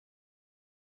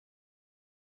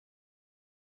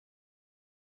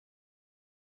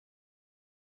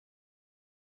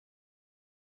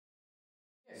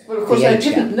Well, of course, I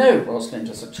didn't know Rosalind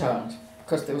as a child,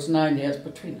 because there was 9 years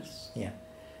between us. Yeah.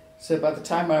 So by the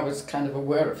time I was kind of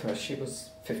aware of her, she was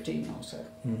 15 or so.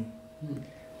 Mm. Mm.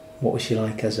 What was she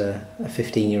like as a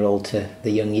 15-year-old to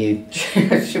the young you?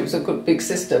 She was a good big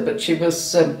sister, but she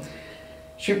was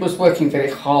working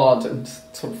very hard and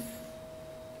sort of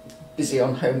busy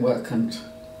on homework and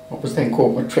what was then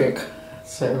called matric.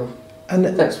 So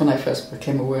that's when I first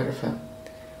became aware of her.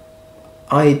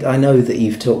 I know that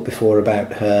you've talked before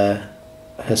about her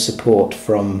support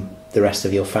from the rest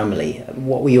of your family.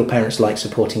 What were your parents like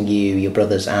supporting you, your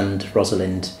brothers and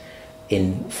Rosalind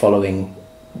in following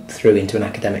through into an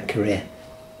academic career?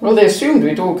 Well, they assumed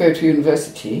we'd all go to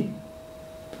university.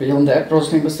 Beyond that,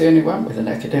 Rosalind was the only one with an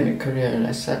academic career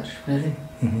as such, really.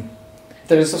 Mm-hmm.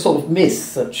 There is a sort of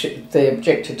myth that they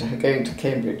objected to her going to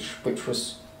Cambridge, which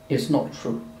is not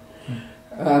true.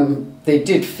 Mm. They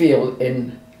did feel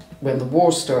when the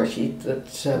war started that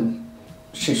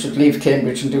she should leave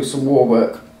Cambridge and do some war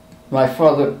work. My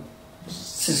father's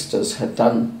sisters had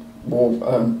done war,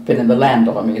 been in the Land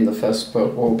Army in the First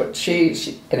World War, but she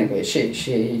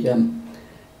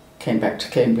came back to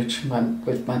Cambridge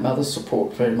with my mother's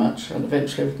support very much, and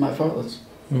eventually with my father's.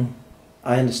 Mm.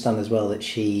 I understand as well that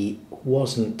she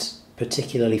wasn't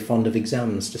particularly fond of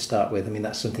exams to start with. I mean,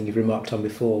 that's something you've remarked on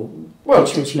before. Well,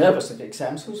 she was nervous of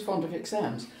exams. Who was fond of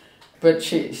exams? But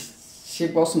she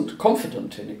wasn't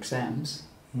confident in exams.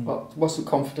 Mm. Well, wasn't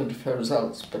confident of her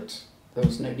results, but there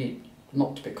was no need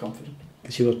not to be confident.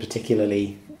 But she was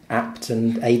particularly apt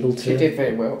and able to... She did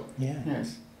very well. Yeah.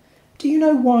 Yes. Do you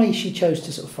know why she chose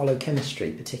to sort of follow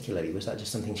chemistry particularly? Was that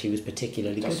just something she was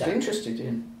particularly good at? Interested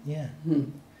in. Yeah. Hmm.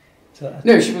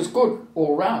 No, she was good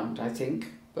all round, I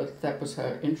think, but that was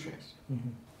her interest. Mm-hmm.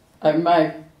 And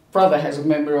my brother has a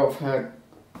memory of her,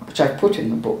 which I put in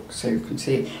the book, so you can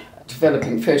see,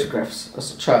 developing photographs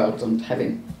as a child and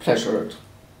having pleasure at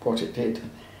what it did.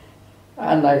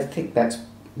 And I think that's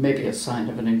maybe a sign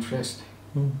of an interest.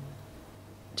 Mm.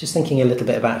 Just thinking a little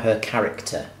bit about her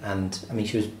character, and I mean,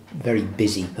 she was a very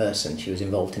busy person. She was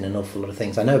involved in an awful lot of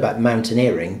things. I know about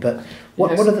mountaineering, but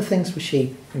what other things was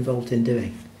she involved in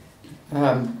doing?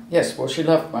 Yes, well, she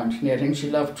loved mountaineering. She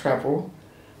loved travel.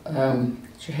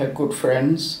 She had good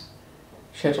friends.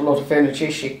 She had a lot of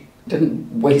energy. She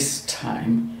didn't waste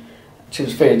time. She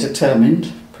was very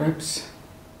determined, perhaps.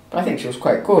 But I think she was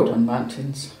quite good on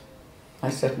mountains. I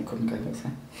certainly couldn't go with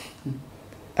her.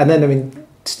 And then, I mean,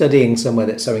 studying somewhere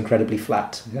that's so incredibly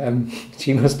flat,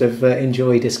 she must have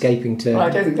enjoyed escaping to... Well, I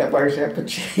don't think that worried her, but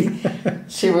she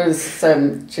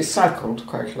cycled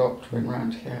quite a lot when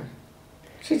around here.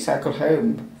 She cycled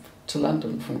home to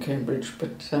London from Cambridge,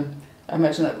 but I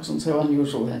imagine that wasn't so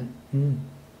unusual then. Mm.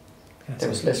 There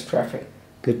was less traffic.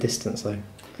 Good distance, though.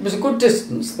 It was a good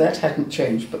distance. That hadn't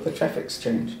changed, but the traffic's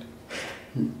changed.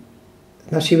 Mm.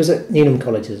 Now, she was at Newnham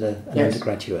College as an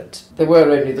undergraduate. There were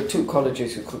only the two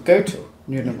colleges you could go to,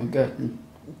 Newnham and Girton.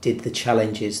 Did the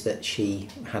challenges that she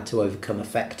had to overcome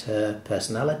affect her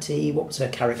personality? What was her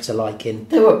character like in...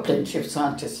 There were plenty of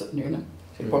scientists at Newnham.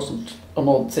 It wasn't an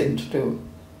odd thing to do.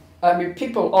 I mean,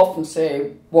 people often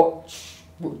say, what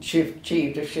would she have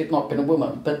achieved if she had not been a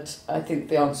woman? But I think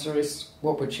the answer is,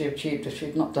 what would she have achieved if she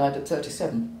had not died at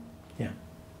 37? Yeah.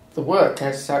 The work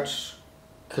as such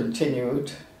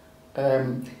continued.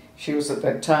 She was at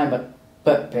that time at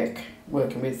Birkbeck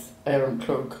working with Aaron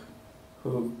Klug,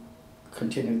 who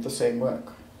continued the same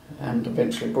work and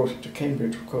eventually brought it to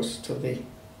Cambridge, of course, to the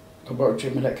Laboratory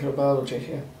of Molecular Biology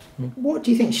here. What do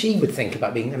you think she would think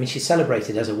about being... I mean, she's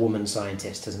celebrated as a woman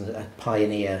scientist, as a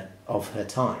pioneer of her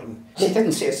time. She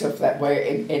didn't see herself that way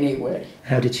in any way.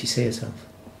 How did she see herself?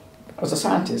 As a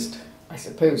scientist. I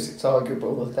suppose it's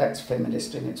arguable that that's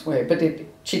feminist in its way, but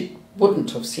she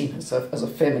wouldn't have seen herself as a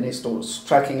feminist or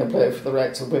striking a blow for the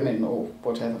rights of women or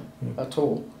whatever at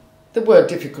all. There were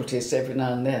difficulties every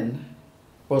now and then.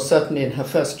 Well, certainly in her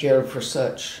first year of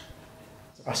research.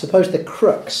 I suppose the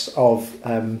crux of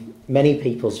many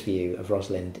people's view of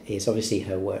Rosalind is obviously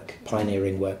her work,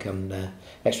 pioneering work on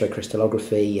X-ray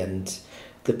crystallography and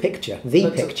the picture.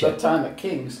 The time at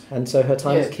King's. And so her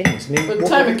time at King's. I mean, but the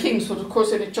time at King's was, of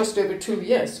course, only just over 2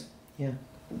 years. Yeah.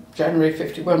 January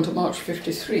 51 to March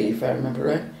 53, if I remember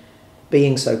right.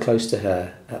 Being so close to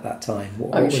her at that time,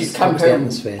 she'd come home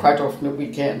quite often at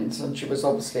weekends, and she was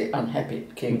obviously unhappy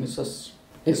at King's, as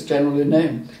is generally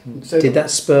known. So did that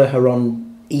spur her on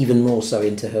even more so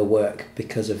into her work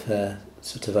because of her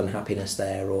sort of unhappiness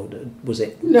there, or was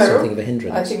it something of a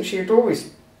hindrance? I think she had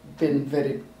always been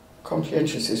very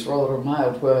conscientious, is rather a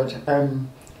mild word.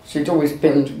 She'd always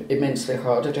been immensely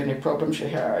hard at any problem she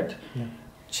had. Yeah.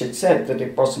 She'd said that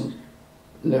it wasn't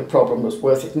no problem was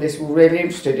worth it, and they were really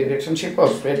interested in it, and she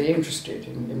was really interested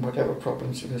in whatever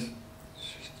problem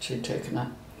she'd taken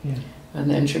up. Yeah. And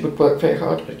then she would work very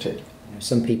hard at it.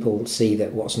 Some people see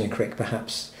that Watson and Crick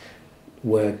perhaps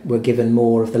were given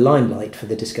more of the limelight for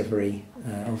the discovery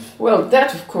of... Well,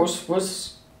 that of course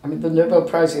was, I mean, the Nobel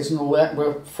Prizes and all that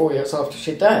were 4 years after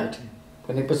she died,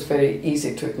 when it was very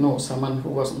easy to ignore someone who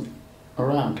wasn't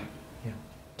around. Yeah.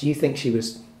 Do you think she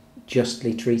was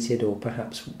justly treated, or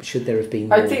perhaps should there have been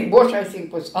more? What I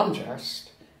think was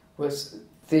unjust was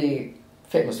the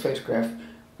famous photograph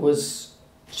was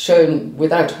shown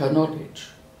without her knowledge,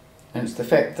 and it's the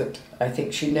fact that I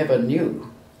think she never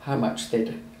knew how much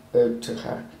they'd owed to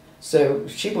her, so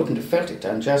she wouldn't have felt it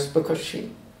unjust because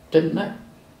she didn't know.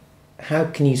 How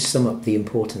can you sum up the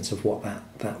importance of what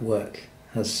that work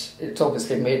has? It's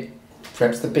obviously made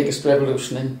perhaps the biggest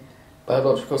revolution in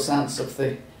biological science of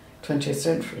the 20th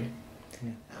century.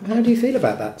 Yeah. How do you feel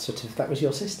about that? That was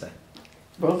your sister.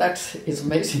 Well, that is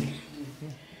amazing.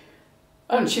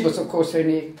 And she was, of course,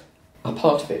 only a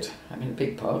part of it. I mean, a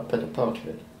big part, but a part of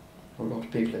it. A lot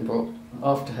of people involved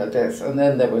after her death. And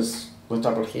then there was the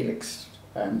double helix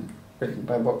written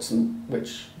by Watson,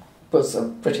 which was a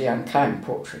pretty unkind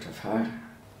portrait of her,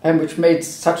 and which made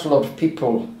such a lot of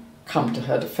people come to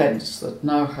her defence that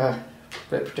now her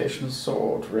reputation has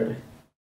soared, really.